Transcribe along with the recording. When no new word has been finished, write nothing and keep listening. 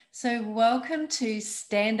So, welcome to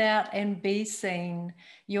Stand Out and Be Seen,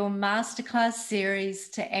 your masterclass series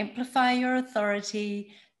to amplify your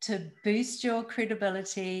authority, to boost your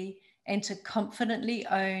credibility, and to confidently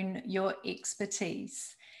own your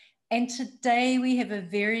expertise. And today we have a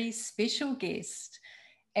very special guest,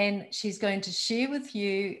 and she's going to share with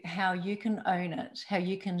you how you can own it, how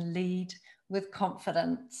you can lead with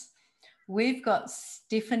confidence. We've got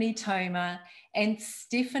Stephanie Thoma, and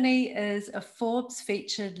Stephanie is a Forbes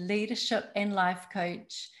featured leadership and life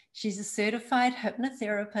coach. She's a certified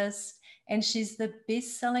hypnotherapist, and she's the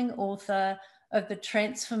best-selling author of the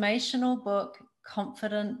transformational book,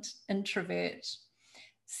 Confident Introvert.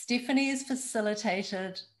 Stephanie has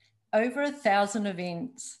facilitated over 1,000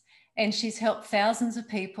 events, and she's helped thousands of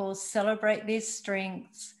people celebrate their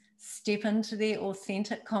strengths, step into their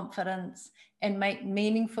authentic confidence, and make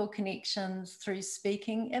meaningful connections through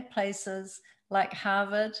speaking at places like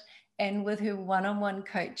Harvard and with her one-on-one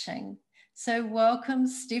coaching. So welcome,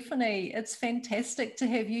 Stephanie. It's fantastic to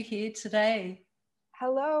have you here today.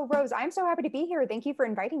 Hello, Rose. I'm so happy to be here. Thank you for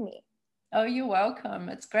inviting me. Oh, you're welcome.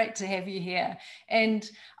 It's great to have you here. And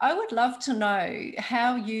I would love to know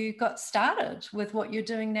how you got started with what you're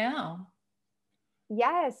doing now.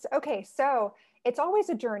 Yes. Okay. So it's always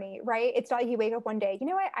a journey, right? It's not like you wake up one day, you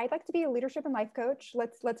know what? I'd like to be a leadership and life coach.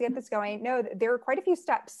 Let's get this going. No, there are quite a few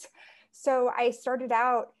steps. So I started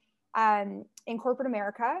out in corporate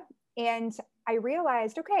America, and I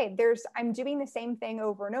realized, okay, I'm doing the same thing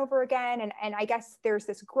over and over again. And I guess there's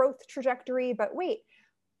this growth trajectory, but wait,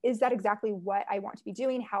 is that exactly what I want to be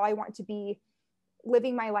doing? How I want to be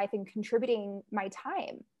living my life and contributing my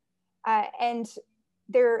time? And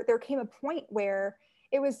there came a point where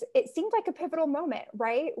it seemed like a pivotal moment,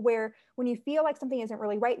 right? Where when you feel like something isn't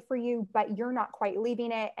really right for you, but you're not quite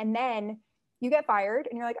leaving it, and then you get fired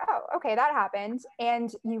and you're like, oh, okay, that happened.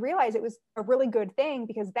 And you realize it was a really good thing,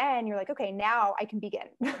 because then you're like, okay, now I can begin.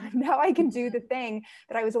 Now I can do the thing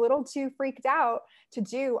that I was a little too freaked out to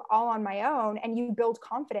do all on my own. And you build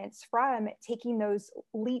confidence from taking those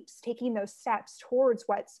leaps, taking those steps towards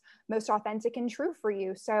what's most authentic and true for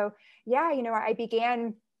you. So yeah, I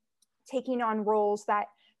began taking on roles that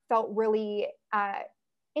felt really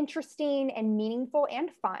interesting and meaningful and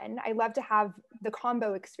fun. I love to have the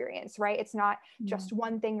combo experience, right? It's not just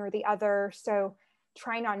one thing or the other. So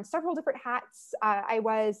trying on several different hats. I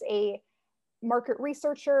was a market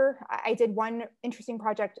researcher. I did one interesting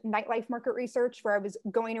project, nightlife market research, where I was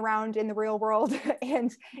going around in the real world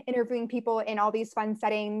and interviewing people in all these fun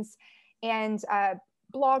settings, and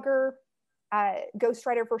blogger,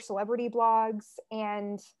 ghostwriter for celebrity blogs.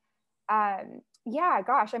 And yeah,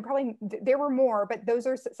 gosh, there were more, but those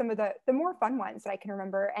are some of the more fun ones that I can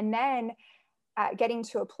remember. And then getting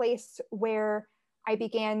to a place where I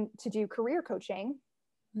began to do career coaching,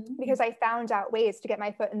 because I found out ways to get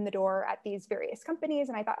my foot in the door at these various companies.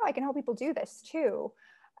 And I thought, oh, I can help people do this too.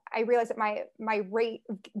 I realized that my rate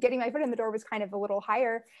of getting my foot in the door was kind of a little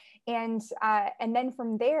higher. And then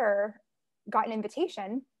from there, got an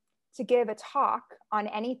invitation to give a talk on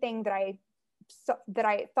anything that I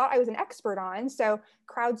thought I was an expert on. So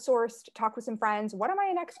crowdsourced, talked with some friends. What am I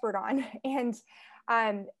an expert on? And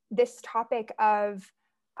this topic of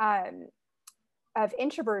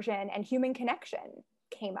introversion and human connection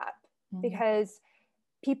came up, because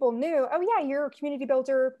people knew, oh yeah, you're a community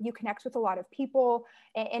builder. You connect with a lot of people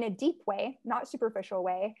in a deep way, not superficial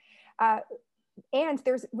way. And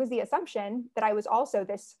there was the assumption that I was also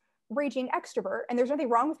this raging extrovert, and there's nothing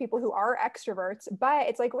wrong with people who are extroverts, but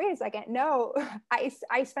it's like, wait a second, no,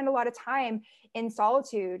 I spend a lot of time in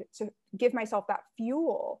solitude to give myself that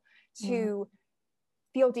fuel to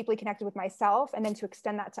feel deeply connected with myself, and then to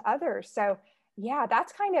extend that to others. So yeah,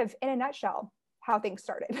 that's kind of in a nutshell how things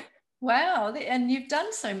started. Wow, and you've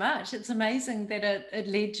done so much. It's amazing that it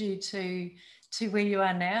led you to where you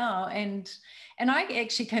are now. And I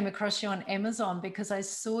actually came across you on Amazon because I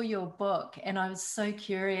saw your book, and I was so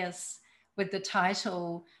curious with the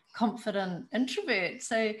title Confident Introvert.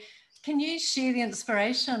 So can you share the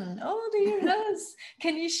inspiration? Oh, there it is.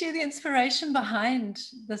 Can you share the inspiration behind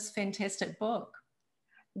this fantastic book?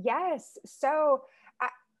 Yes. So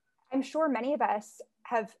I'm sure many of us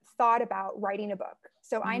have thought about writing a book.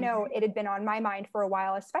 So I know it had been on my mind for a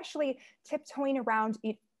while, especially tiptoeing around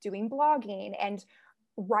doing blogging and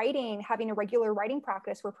writing, having a regular writing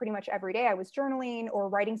practice where pretty much every day I was journaling or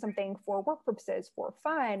writing something for work purposes, for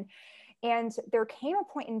fun. And there came a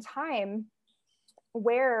point in time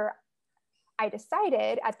where I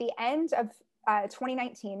decided at the end of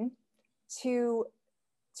 2019 to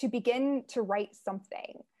begin to write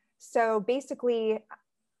something. So basically,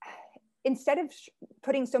 instead of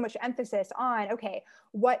putting so much emphasis on, okay,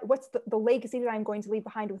 what's the legacy that I'm going to leave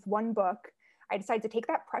behind with one book, I decided to take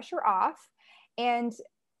that pressure off and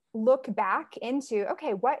look back into,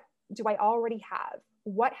 okay, what do I already have?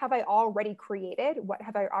 What have I already created? What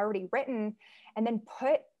have I already written? And then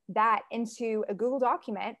put that into a Google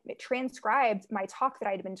document. It transcribed my talk that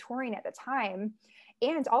I'd been touring at the time.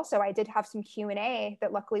 And also I did have some Q&A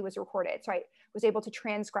that luckily was recorded. So I was able to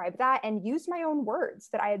transcribe that and use my own words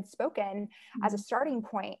that I had spoken as a starting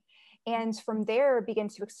point. And from there, begin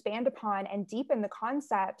to expand upon and deepen the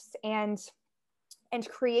concepts and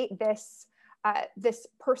create this this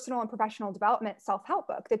personal and professional development self-help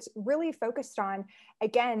book that's really focused on,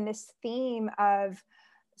 again, this theme of,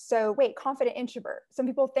 so wait, confident introvert. Some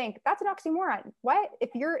people think that's an oxymoron. What?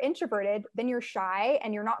 If you're introverted, then you're shy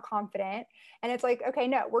and you're not confident. And it's like, okay,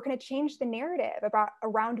 no, we're going to change the narrative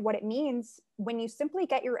around what it means when you simply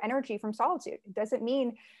get your energy from solitude. It doesn't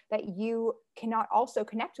mean that you cannot also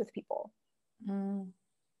connect with people.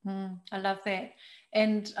 I love that.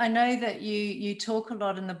 And I know that you talk a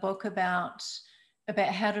lot in the book about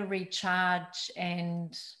how to recharge.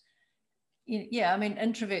 And yeah, I mean,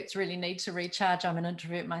 introverts really need to recharge. I'm an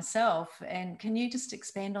introvert myself. And can you just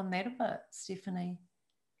expand on that a bit, Stephanie?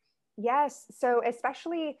 Yes. So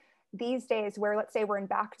especially these days where, let's say, we're in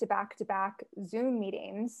back-to-back Zoom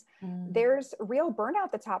meetings, there's real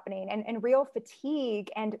burnout that's happening and real fatigue.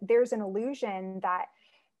 And there's an illusion that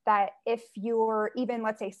if you're even,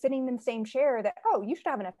 let's say, sitting in the same chair, that, oh, you should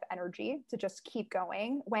have enough energy to just keep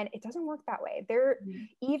going, when it doesn't work that way.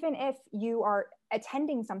 Even if you are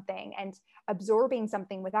attending something and absorbing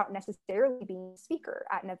something without necessarily being a speaker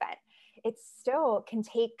at an event, it still can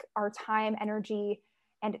take our time, energy,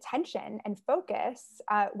 and attention and focus,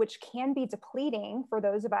 which can be depleting for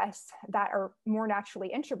those of us that are more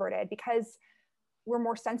naturally introverted, because we're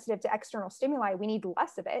more sensitive to external stimuli. We need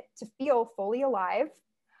less of it to feel fully alive.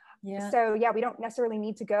 Yeah. So yeah, we don't necessarily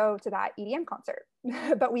need to go to that EDM concert,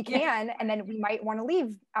 but we can, and then we might want to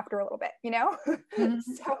leave after a little bit,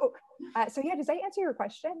 So yeah, does that answer your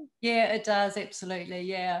question? Yeah, it does. Absolutely.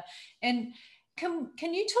 Yeah. And can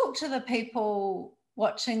you talk to the people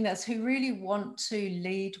watching this who really want to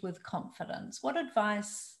lead with confidence? What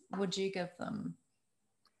advice would you give them?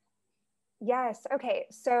 Yes. Okay.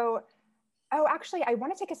 So actually, I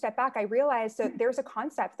want to take a step back. I realized, so there's a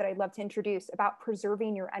concept that I'd love to introduce about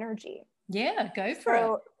preserving your energy. Yeah, go for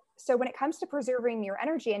it. So when it comes to preserving your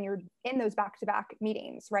energy and you're in those back-to-back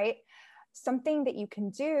meetings, right? Something that you can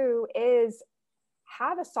do is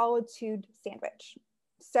have a solitude sandwich.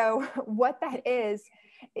 So what that is,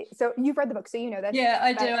 so you've read the book, so you know this. Yeah,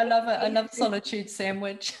 I do. I love it. I love solitude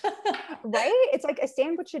sandwich. Right? It's like a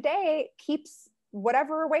sandwich a day keeps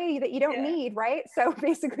whatever away that you don't need, right? So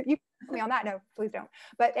basically, you put me on that. No, please don't.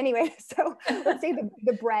 But anyway, so let's say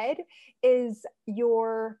the bread is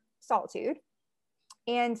your solitude,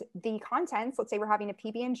 and the contents, let's say we're having a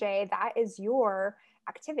PB&J, that is your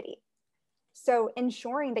activity. So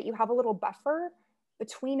ensuring that you have a little buffer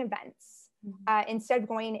between events, instead of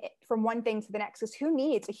going from one thing to the next, because who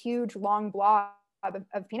needs a huge long blob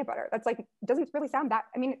of peanut butter? That's like, doesn't really sound that,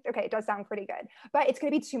 I mean, okay, it does sound pretty good, but it's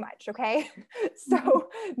going to be too much. Okay. So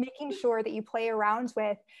making sure that you play around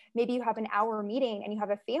with, maybe you have an hour meeting and you have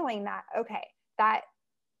a feeling that, okay, that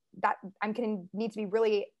I'm going to need to be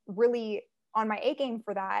really, really on my A game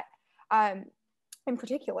for that, in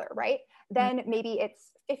particular, right? Then maybe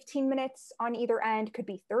it's 15 minutes on either end, could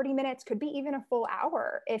be 30 minutes, could be even a full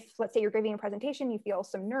hour. If, let's say, you're giving a presentation, you feel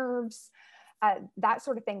some nerves, that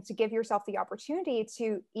sort of thing, to give yourself the opportunity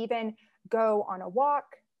to even go on a walk,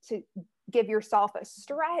 to give yourself a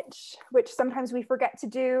stretch, which sometimes we forget to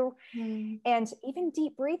do, and even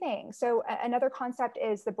deep breathing. So another concept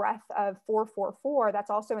is the breath of 4-4-4. That's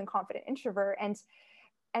also in Confident Introvert.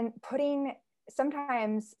 And putting,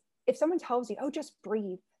 sometimes if someone tells you, oh, just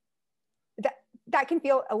breathe, that can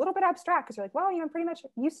feel a little bit abstract, because you're like, well, I'm pretty much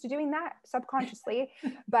used to doing that subconsciously.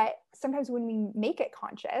 But sometimes when we make it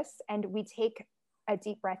conscious and we take a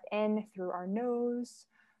deep breath in through our nose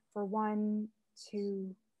for 1,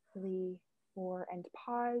 2, 3, 4, and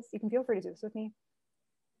pause. You can feel free to do this with me.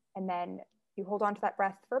 And then you hold on to that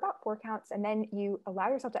breath for about 4 counts, and then you allow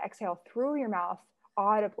yourself to exhale through your mouth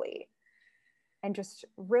audibly, and just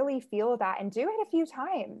really feel that, and do it a few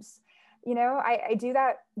times. I do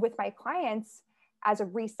that with my clients as a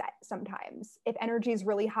reset sometimes. If energy is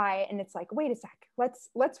really high and it's like, wait a sec,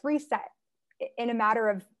 let's reset in a matter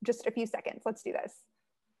of just a few seconds. Let's do this.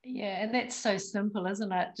 Yeah, and that's so simple,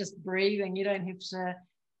 isn't it? Just breathing. You don't have to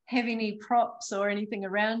have any props or anything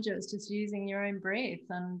around you. It's just using your own breath,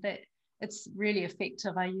 and that it's really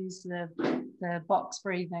effective. I use the box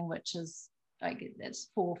breathing, which is like that's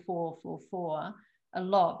 4-4-4-4 a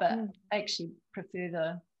lot, but I actually prefer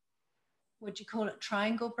the, would you call it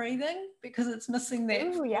triangle breathing, because it's missing that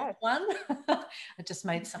Ooh, fourth yes. one. I just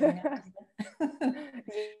made something up.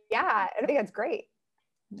 Yeah, I think that's great.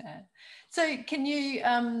 Yeah. So can you,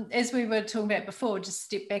 as we were talking about before, just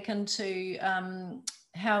step back into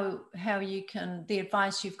how you can, the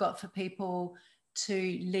advice you've got for people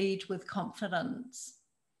to lead with confidence?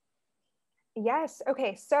 Yes.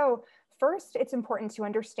 Okay. So first, it's important to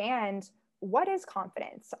understand what is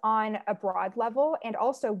confidence on a broad level, and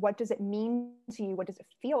also what does it mean to you? What does it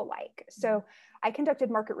feel like? So I conducted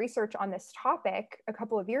market research on this topic a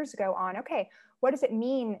couple of years ago on, okay, what does it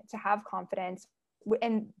mean to have confidence?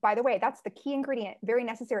 And by the way, that's the key ingredient, very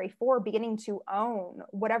necessary for beginning to own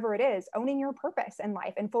whatever it is, owning your purpose in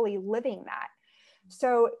life and fully living that.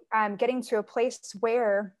 So getting to a place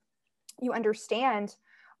where you understand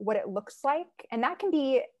what it looks like, and that can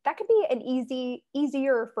be an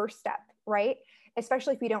easier first step, right?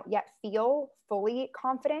 Especially if you don't yet feel fully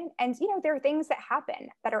confident. And there are things that happen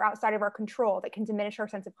that are outside of our control that can diminish our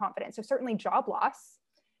sense of confidence. So certainly job loss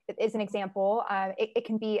is an example. It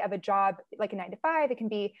can be of a job like a 9 to 5. It can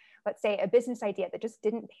be, let's say, a business idea that just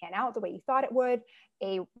didn't pan out the way you thought it would,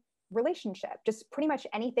 a relationship, just pretty much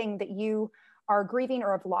anything that you are grieving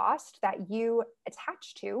or have lost that you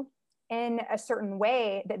attach to in a certain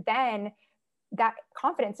way, that then that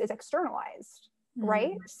confidence is externalized,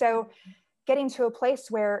 right? So getting to a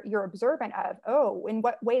place where you're observant of, oh, in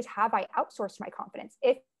what ways have I outsourced my confidence,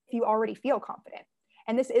 if you already feel confident.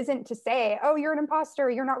 And this isn't to say, oh, you're an imposter,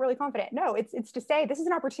 you're not really confident. No, it's to say this is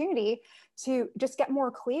an opportunity to just get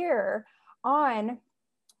more clear on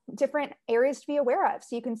different areas to be aware of.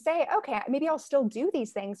 So you can say, okay, maybe I'll still do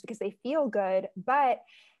these things because they feel good, but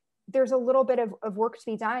there's a little bit of work to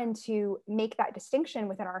be done to make that distinction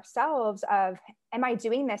within ourselves of, am I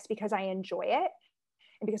doing this because I enjoy it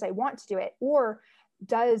and because I want to do it? Or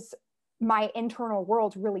does my internal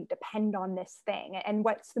world really depend on this thing? And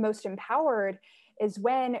what's the most empowered is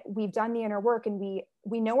when we've done the inner work and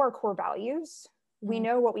we know our core values, we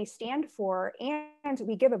know what we stand for, and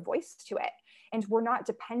we give a voice to it. And we're not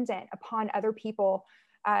dependent upon other people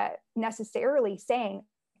necessarily saying,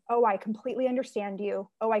 oh, I completely understand you.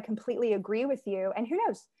 Oh, I completely agree with you. And who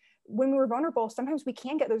knows, when we're vulnerable, sometimes we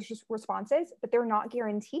can get those responses, but they're not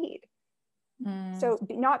guaranteed. So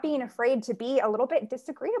not being afraid to be a little bit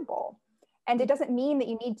disagreeable. And it doesn't mean that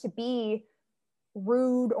you need to be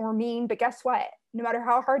rude or mean, but guess what? No matter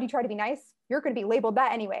how hard you try to be nice, you're going to be labeled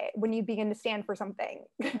that anyway when you begin to stand for something.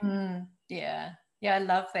 Yeah. Yeah, I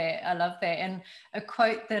love that. I love that. And a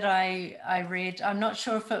quote that I read, I'm not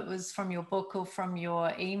sure if it was from your book or from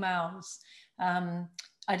your emails.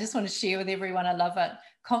 I just want to share with everyone. I love it.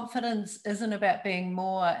 Confidence isn't about being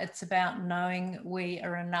more. It's about knowing we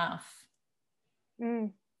are enough.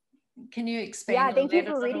 Can you expand on that? Yeah, thank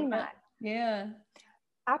you for reading that. Yeah.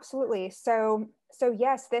 Absolutely. So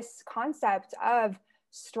yes, this concept of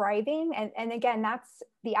striving, and again, that's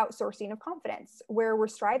the outsourcing of confidence, where we're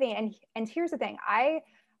striving. And here's the thing, I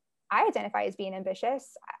identify as being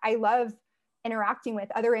ambitious. I love interacting with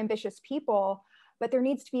other ambitious people, but there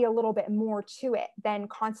needs to be a little bit more to it than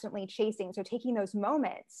constantly chasing. So taking those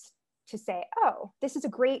moments to say, oh, this is a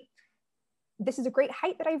great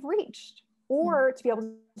height that I've reached, or to be able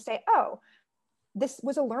to say, oh, this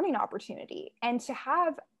was a learning opportunity, and to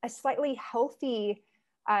have a slightly healthy,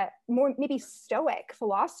 more maybe stoic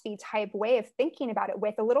philosophy type way of thinking about it,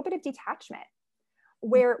 with a little bit of detachment,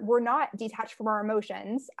 where we're not detached from our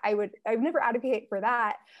emotions. I would never advocate for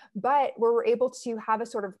that, but where we're able to have a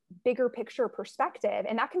sort of bigger picture perspective.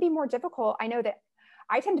 And that can be more difficult. I know that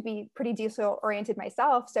I tend to be pretty detail oriented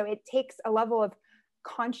myself. So it takes a level of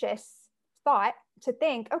conscious thought to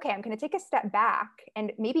think, okay, I'm going to take a step back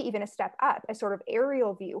and maybe even a step up, a sort of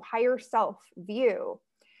aerial view, higher self view,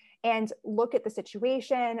 and look at the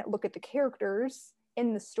situation, look at the characters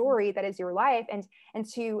in the story that is your life, and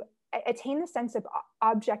to attain the sense of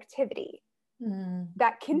objectivity.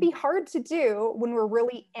 That can be hard to do when we're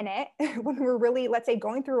really in it, when we're really, let's say,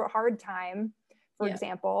 going through a hard time, for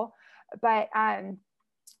example. But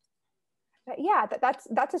yeah,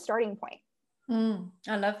 that's a starting point.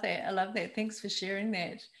 I love that. I love that. Thanks for sharing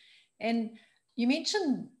that. And you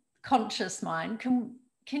mentioned conscious mind.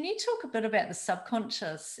 Can you talk a bit about the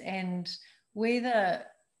subconscious and whether,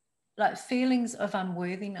 like, feelings of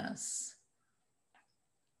unworthiness?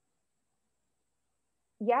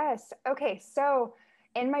 Yes. Okay. So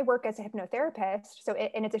in my work as a hypnotherapist, so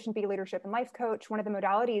in addition to being a leadership and life coach, one of the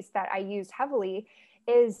modalities that I use heavily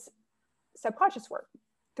is subconscious work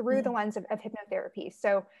through the lens of hypnotherapy.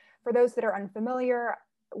 So for those that are unfamiliar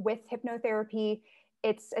with hypnotherapy,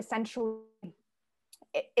 it's essentially,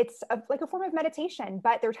 it's like a form of meditation,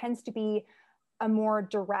 but there tends to be a more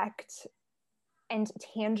direct and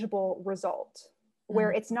tangible result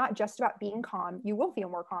where it's not just about being calm. You will feel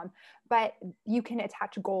more calm, but you can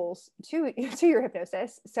attach goals to your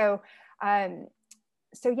hypnosis. So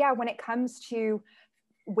yeah, when it comes to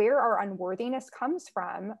where our unworthiness comes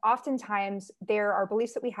from, oftentimes there are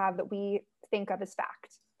beliefs that we have that we think of as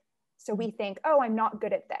fact. So we think, oh, I'm not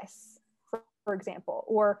good at this, for example,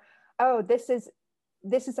 or, oh, this is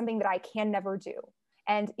something that I can never do.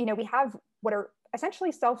 And, we have what are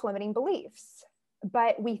essentially self-limiting beliefs,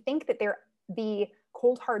 but we think that they're the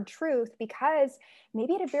cold hard truth because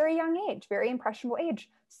maybe at a very young age, very impressionable age,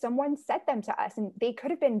 someone said them to us, and they could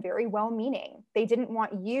have been very well-meaning. They didn't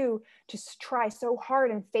want you to try so hard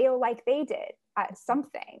and fail like they did at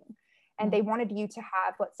something. And they wanted you to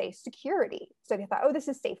have, let's say, security. So they thought, oh, this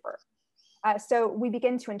is safer. So we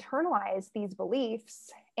begin to internalize these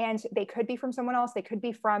beliefs, and they could be from someone else. They could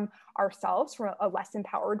be from ourselves, from a less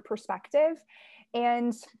empowered perspective.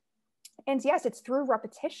 And yes, it's through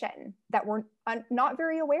repetition that we're not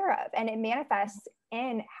very aware of. And it manifests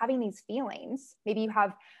in having these feelings. Maybe you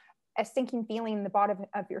have a sinking feeling in the bottom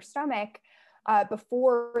of your stomach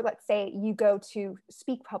before, let's say, you go to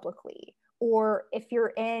speak publicly. Or if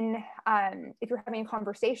you're having a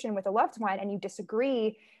conversation with a loved one and you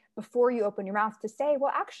disagree, before you open your mouth to say,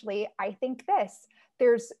 well, actually, I think this,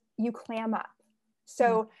 you clam up.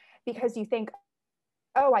 So because you think,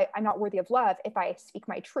 oh, I'm not worthy of love if I speak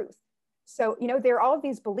my truth. So, there are all of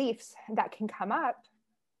these beliefs that can come up,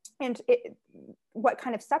 and what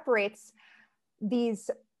kind of separates these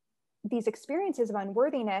experiences of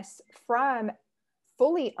unworthiness from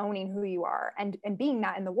fully owning who you are and being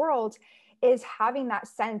that in the world is having that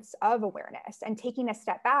sense of awareness and taking a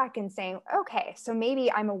step back and saying, okay, so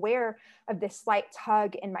maybe I'm aware of this slight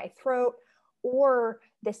tug in my throat or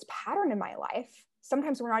this pattern in my life.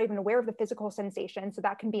 Sometimes we're not even aware of the physical sensation. So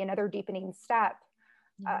that can be another deepening step.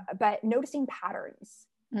 But noticing patterns,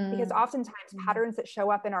 because oftentimes patterns that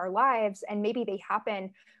show up in our lives, and maybe they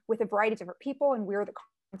happen with a variety of different people and we're the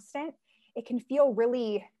constant, it can feel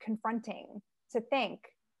really confronting to think,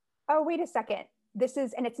 oh, wait a second,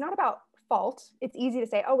 and it's not about fault. It's easy to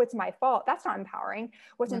say, oh, it's my fault. That's not empowering.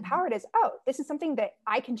 What's empowered is, oh, this is something that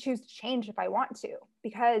I can choose to change if I want to,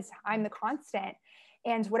 because I'm the constant,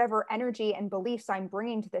 and whatever energy and beliefs I'm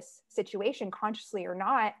bringing to this situation, consciously or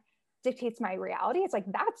not, dictates my reality. It's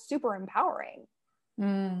like, that's super empowering.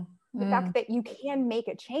 The fact that you can make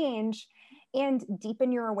a change and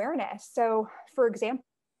deepen your awareness. So for example,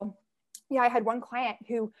 I had one client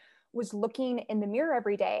who was looking in the mirror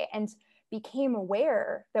every day and became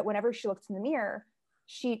aware that whenever she looked in the mirror,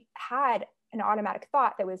 she had an automatic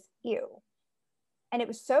thought that was, ew. And it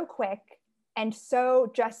was so quick and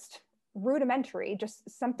so just rudimentary, just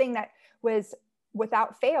something that was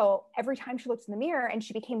without fail every time she looks in the mirror, and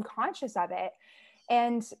she became conscious of it.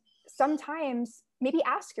 And sometimes maybe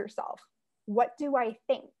ask yourself, what do I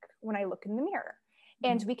think when I look in the mirror?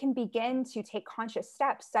 And we can begin to take conscious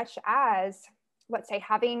steps, such as, let's say,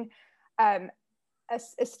 having a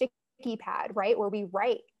sticky pad, right? Where we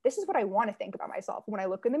write, this is what I want to think about myself when I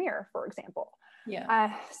look in the mirror, for example.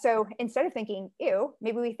 So instead of thinking, ew,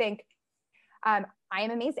 maybe we think, I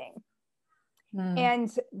am amazing.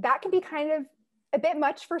 And that can be kind of a bit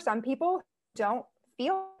much for some people who don't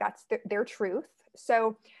feel that's their truth.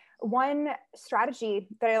 So one strategy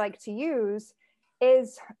that I like to use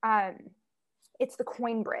is it's the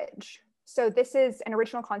coin bridge. So this is an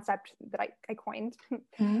original concept that I coined.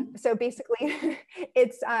 So basically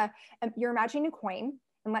it's you're imagining a coin,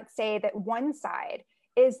 and let's say that one side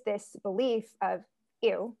is this belief of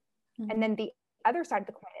ew, and then the other side of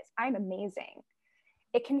the coin is I'm amazing.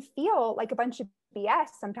 It can feel like a bunch of BS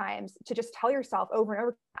sometimes to just tell yourself over and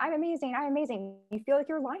over, I'm amazing, I'm amazing. You feel like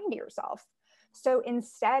you're lying to yourself. So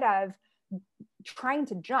instead of trying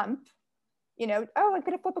to jump, oh, I'm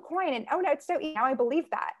going to flip a coin, and oh no, it's so easy. Now I believe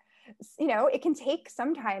that. It can take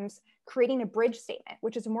sometimes creating a bridge statement,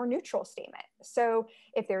 which is a more neutral statement. So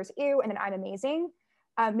if there's ew and then I'm amazing,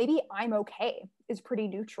 maybe I'm okay is pretty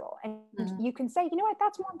neutral. And you can say, you know what,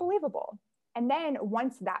 that's more believable. And then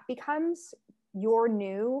once that becomes your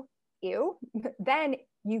new ew, then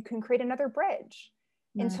you can create another bridge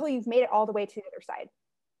until you've made it all the way to the other side.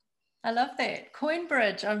 I love that. Coin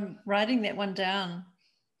bridge. I'm writing that one down.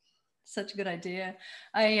 Such a good idea.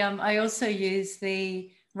 I also use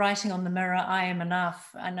the writing on the mirror, I am enough.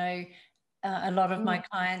 I know a lot of my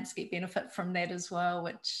clients get benefit from that as well,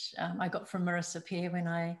 which I got from Marissa Peer when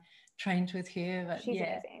I trained with her. But she's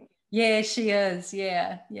amazing. Yeah, she is.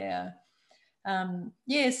 Yeah.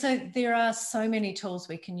 Yeah, so there are so many tools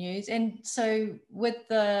we can use. And so with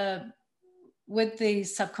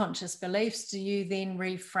these subconscious beliefs, do you then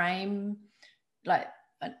reframe, like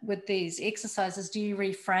with these exercises, do you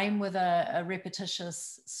reframe with a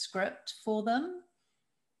repetitious script for them?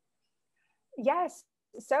 Yes.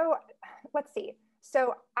 So let's see.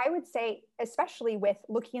 So I would say, especially with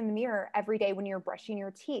looking in the mirror every day when you're brushing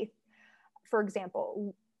your teeth, for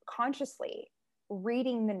example, consciously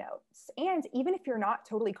reading the notes. And even if you're not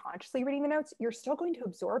totally consciously reading the notes, you're still going to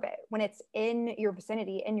absorb it when it's in your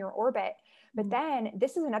vicinity, in your orbit. But then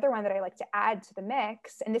this is another one that I like to add to the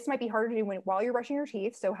mix. And this might be harder to do while you're brushing your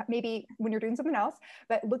teeth. So maybe when you're doing something else,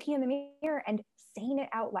 but looking in the mirror and saying it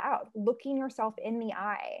out loud, looking yourself in the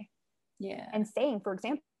eye. Yeah. And saying, for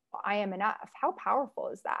example, I am enough. How powerful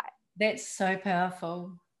is that? That's so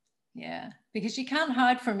powerful. Yeah. Because you can't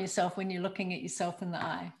hide from yourself when you're looking at yourself in the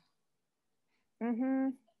eye. Mm-hmm.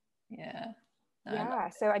 Yeah. Yeah.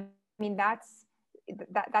 So I mean, that's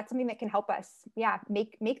something that can help us. Yeah.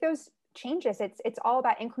 Make those changes. It's all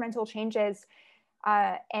about incremental changes,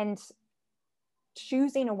 and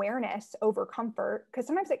choosing awareness over comfort. Because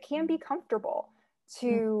sometimes it can be comfortable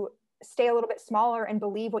to stay a little bit smaller and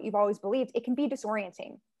believe what you've always believed. It can be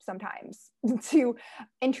disorienting sometimes to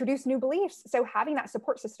introduce new beliefs. So having that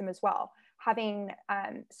support system as well, having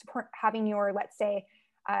support, having your, let's say,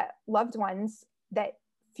 loved ones that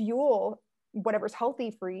fuel whatever's healthy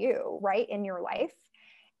for you, right, in your life,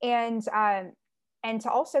 and to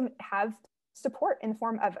also have support in the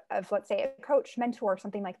form of let's say a coach, mentor,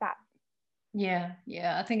 something like that. Yeah,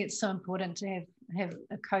 I think it's so important to have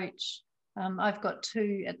a coach. I've got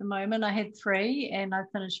 2 at the moment. I had 3 and I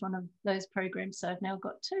finished one of those programs, so I've now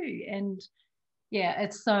got 2. And yeah,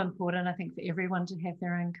 it's so important, I think, for everyone to have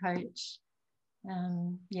their own coach.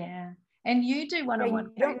 Yeah. And you do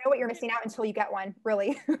one-on-one. You don't know what you're missing out until you get one,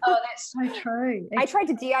 really. Oh, that's so true. I tried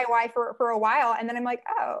to DIY for a while, and then I'm like,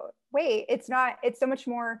 oh, wait, it's so much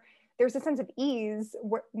more. There's a sense of ease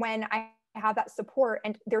when I have that support,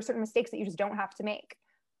 and there are certain mistakes that you just don't have to make.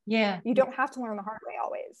 Yeah. You don't have to learn the hard way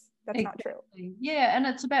always. That's exactly. not true. Yeah. And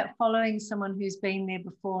it's about following someone who's been there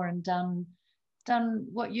before and done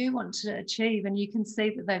what you want to achieve, and you can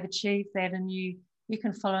see that they've achieved that, and you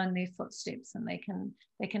can follow in their footsteps, and they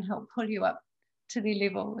can help pull you up to their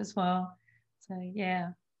level as well. So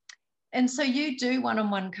yeah. And so you do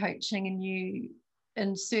one-on-one coaching, and you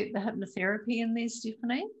insert the hypnotherapy in there,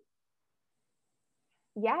 Stephanie?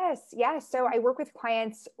 Yes. So I work with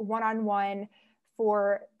clients one-on-one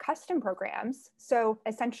for custom programs. So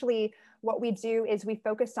essentially what we do is we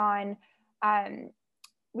focus on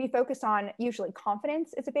usually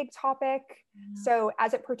confidence is a big topic. So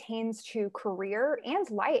as it pertains to career and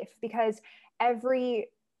life, because every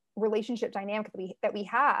relationship dynamic that we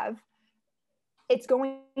have, it's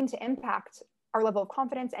going to impact our level of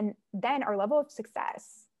confidence and then our level of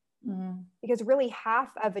success. Because really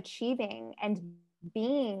half of achieving and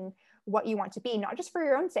being what you want to be, not just for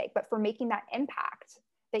your own sake, but for making that impact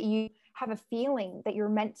that you have a feeling that you're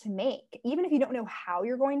meant to make, even if you don't know how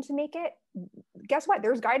you're going to make it, guess what?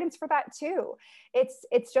 There's guidance for that too.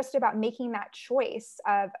 It's just about making that choice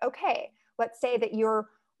of, okay, let's say that you're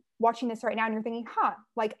watching this right now and you're thinking,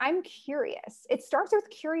 like, I'm curious. It starts with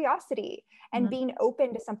curiosity and being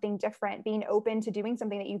open to something different, being open to doing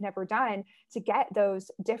something that you've never done to get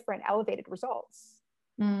those different elevated results.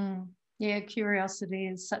 Yeah, curiosity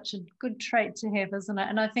is such a good trait to have, isn't it?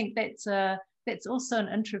 And I think that's also an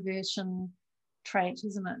introversion trait,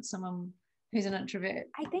 isn't it? Someone who's an introvert.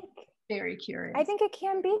 I think very curious. I think it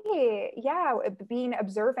can be, yeah, being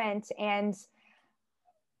observant and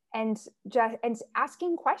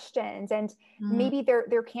asking questions, and maybe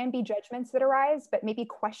there can be judgments that arise, but maybe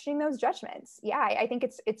questioning those judgments. Yeah, I think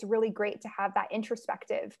it's really great to have that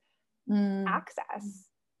introspective access.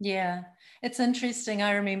 Yeah, it's interesting.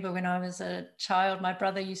 I remember when I was a child, my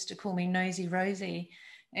brother used to call me Nosy Rosie,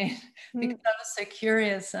 and because I was so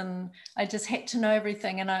curious and I just had to know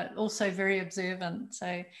everything, and I also very observant.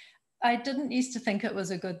 So I didn't used to think it was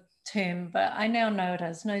a good term, but I now know it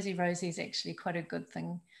is. Nosy Rosie is actually quite a good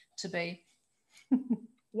thing to be.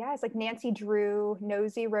 Yeah, it's like Nancy Drew,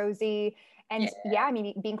 Nosy Rosie. And I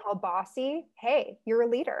mean, being called bossy, hey, you're a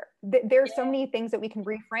leader. There's so many things that we can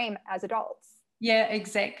reframe as adults. Yeah,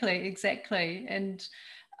 exactly. And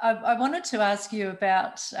I wanted to ask you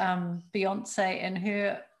about Beyonce and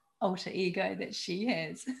her alter ego that she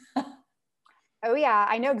has. Oh yeah,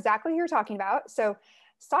 I know exactly who you're talking about. So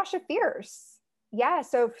Sasha Fierce. Yeah,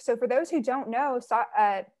 so for those who don't know,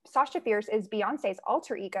 Sasha Fierce is Beyonce's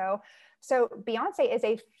alter ego. So Beyonce is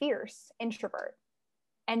a fierce introvert.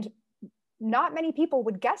 And not many people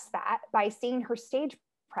would guess that by seeing her stage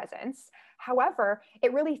presence. However,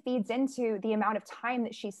 it really feeds into the amount of time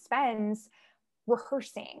that she spends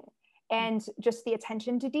rehearsing and just the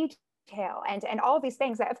attention to detail and all of these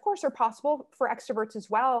things that of course are possible for extroverts as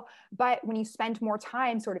well. But when you spend more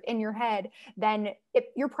time sort of in your head, then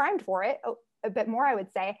you're primed for it a bit more, I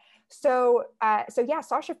would say. So yeah,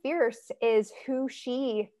 Sasha Fierce is who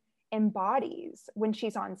she embodies when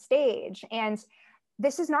she's on stage. And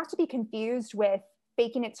this is not to be confused with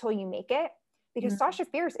faking it till you make it, because Sasha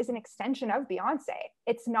Fierce is an extension of Beyonce.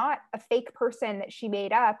 It's not a fake person that she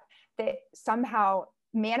made up that somehow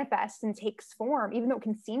manifests and takes form, even though it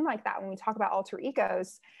can seem like that when we talk about alter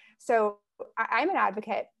egos. So I'm an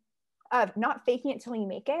advocate of not faking it till you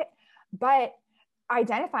make it, but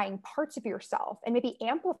identifying parts of yourself and maybe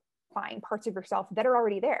amplifying parts of yourself that are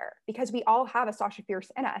already there, because we all have a Sasha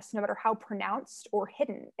Fierce in us, no matter how pronounced or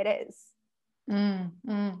hidden it is.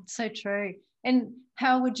 So true. And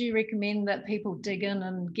how would you recommend that people dig in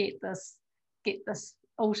and get this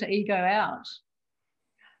alter ego out?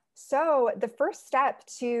 So the first step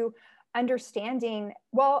to understanding,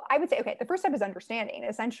 well, I would say, okay, the first step is understanding,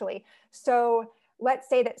 essentially. So let's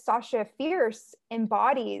say that Sasha Fierce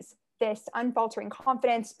embodies this unfaltering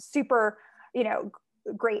confidence, super,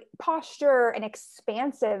 great posture and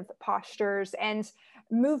expansive postures and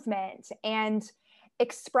movement and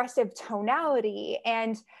expressive tonality,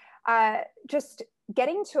 and just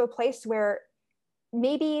getting to a place where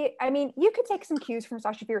maybe, you could take some cues from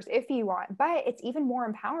Sasha Fierce if you want, but it's even more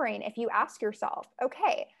empowering if you ask yourself,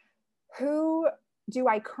 okay, who do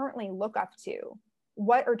I currently look up to?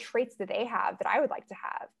 What are traits that they have that I would like to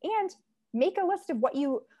have? And make a list of what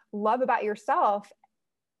you love about yourself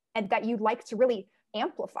and that you'd like to really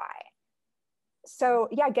amplify. So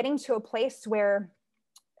yeah, getting to a place where,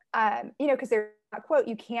 because there's a quote,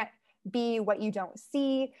 you can't be what you don't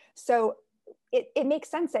see. So it makes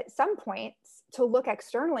sense at some points to look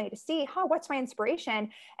externally to see, what's my inspiration,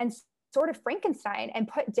 and sort of Frankenstein and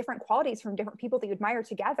put different qualities from different people that you admire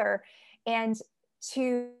together, and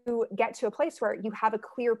to get to a place where you have a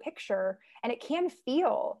clear picture. And it can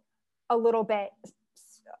feel a little bit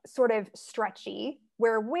sort of stretchy,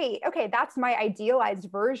 where, wait, okay, that's my idealized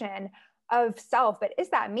version of self, but is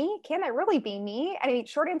that me? Can that really be me?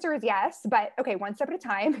 Short answer is yes, but okay, one step at a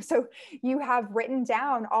time. So you have written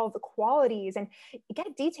down all the qualities and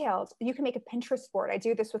get detailed. You can make a Pinterest board. I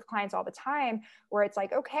do this with clients all the time, where it's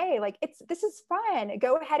like, okay, this is fun.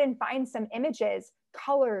 Go ahead and find some images,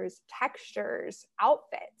 colors, textures,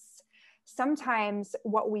 outfits. Sometimes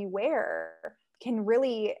what we wear can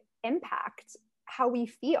really impact how we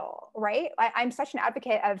feel, right? I'm such an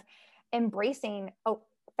advocate of embracing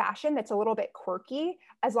fashion that's a little bit quirky,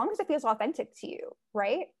 as long as it feels authentic to you,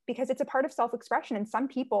 right? Because it's a part of self-expression, and some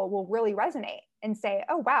people will really resonate and say,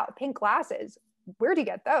 oh wow, pink glasses, where'd you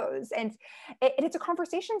get those? And it's a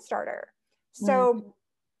conversation starter. So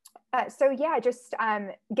yeah, just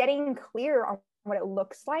getting clear on what it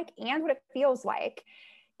looks like and what it feels like.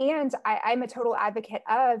 And I'm a total advocate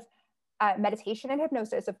of meditation and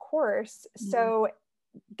hypnosis, of course. So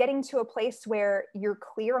getting to a place where you're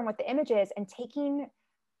clear on what the image is and taking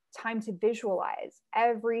time to visualize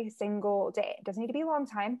every single day. It doesn't need to be a long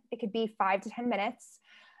time. It could be 5 to 10 minutes,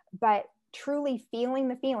 but truly feeling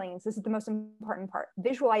the feelings. This is the most important part.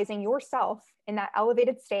 Visualizing yourself in that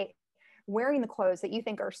elevated state, wearing the clothes that you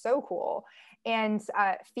think are so cool, and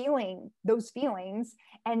feeling those feelings,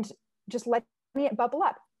 and just letting it bubble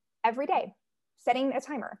up every day, setting a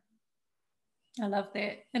timer. I love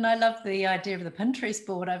that. And I love the idea of the Pinterest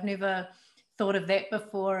board. I've never thought of that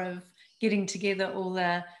before, of getting together all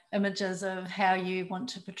the images of how you want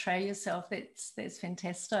to portray yourself. That's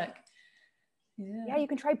fantastic. Yeah, you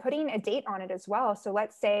can try putting a date on it as well. So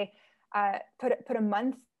let's say put a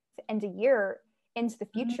month and a year into the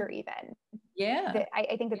future even. Yeah.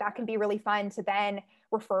 I think that can be really fun to then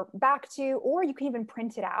refer back to, or you can even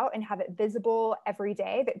print it out and have it visible every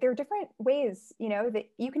day. There are different ways, that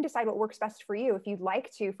you can decide what works best for you. If you'd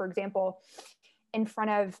like to, for example, in front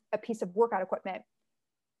of a piece of workout equipment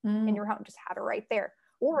in your home, just have it right there,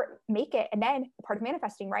 or make it. And then part of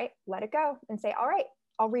manifesting, right? Let it go and say, all right,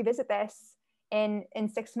 I'll revisit this in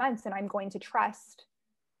 6 months. And I'm going to trust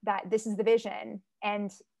that this is the vision,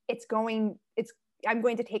 and I'm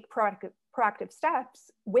going to take proactive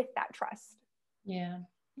steps with that trust. Yeah.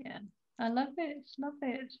 I love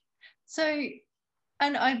it. So,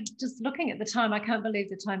 and I'm just looking at the time. I can't believe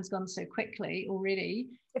the time's gone so quickly already.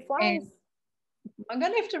 It flies. I'm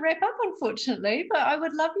going to have to wrap up, unfortunately, but I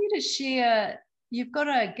would love you to share. You've got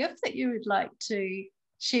a gift that you would like to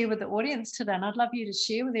share with the audience today, and I'd love you to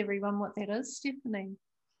share with everyone what that is, Stephanie.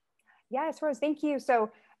 Yes, Rose, thank you. So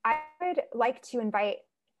I would like to invite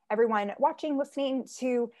everyone watching, listening,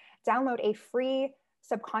 to download a free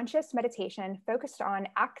subconscious meditation focused on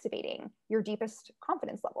activating your deepest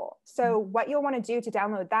confidence level. So what you'll want to do to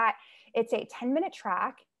download that, it's a 10-minute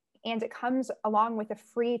track, and it comes along with a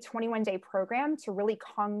free 21-day program to really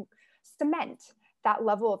cement that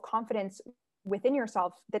level of confidence within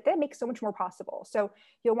yourself that then makes so much more possible. So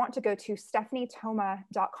you'll want to go to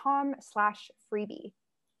stephaniethoma.com/freebie.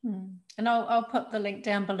 And I'll put the link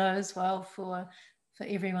down below as well for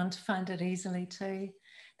everyone to find it easily too.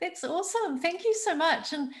 That's awesome. Thank you so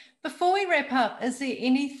much. And before we wrap up, is there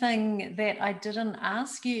anything that I didn't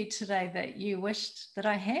ask you today that you wished that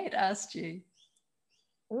I had asked you?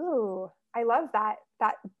 Ooh, I love that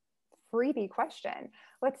freebie question.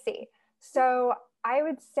 Let's see. So I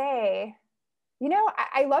would say,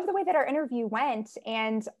 I love the way that our interview went.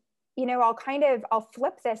 And, I'll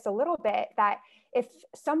flip this a little bit, that if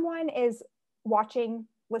someone is watching,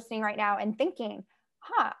 listening right now and thinking,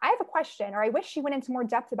 I have a question, or I wish she went into more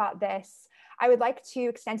depth about this, I would like to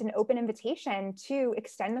extend an open invitation to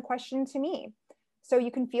extend the question to me. So you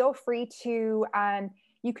can feel free to,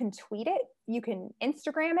 you can tweet it, you can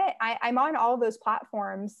Instagram it. I'm on all those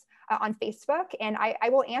platforms on Facebook, and I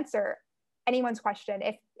will answer anyone's question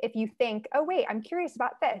if you think, oh wait, I'm curious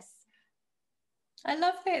about this. I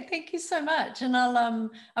love that. Thank you so much. And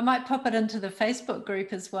I might pop it into the Facebook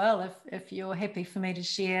group as well if you're happy for me to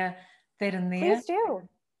share that in there. Please do.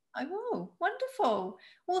 I will. Wonderful.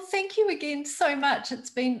 Well, thank you again so much.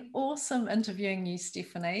 It's been awesome interviewing you,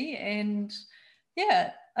 Stephanie. And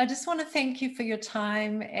yeah, I just want to thank you for your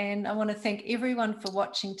time, and I want to thank everyone for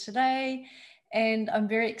watching today. And I'm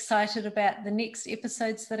very excited about the next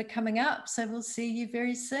episodes that are coming up. So we'll see you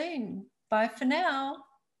very soon. Bye for now.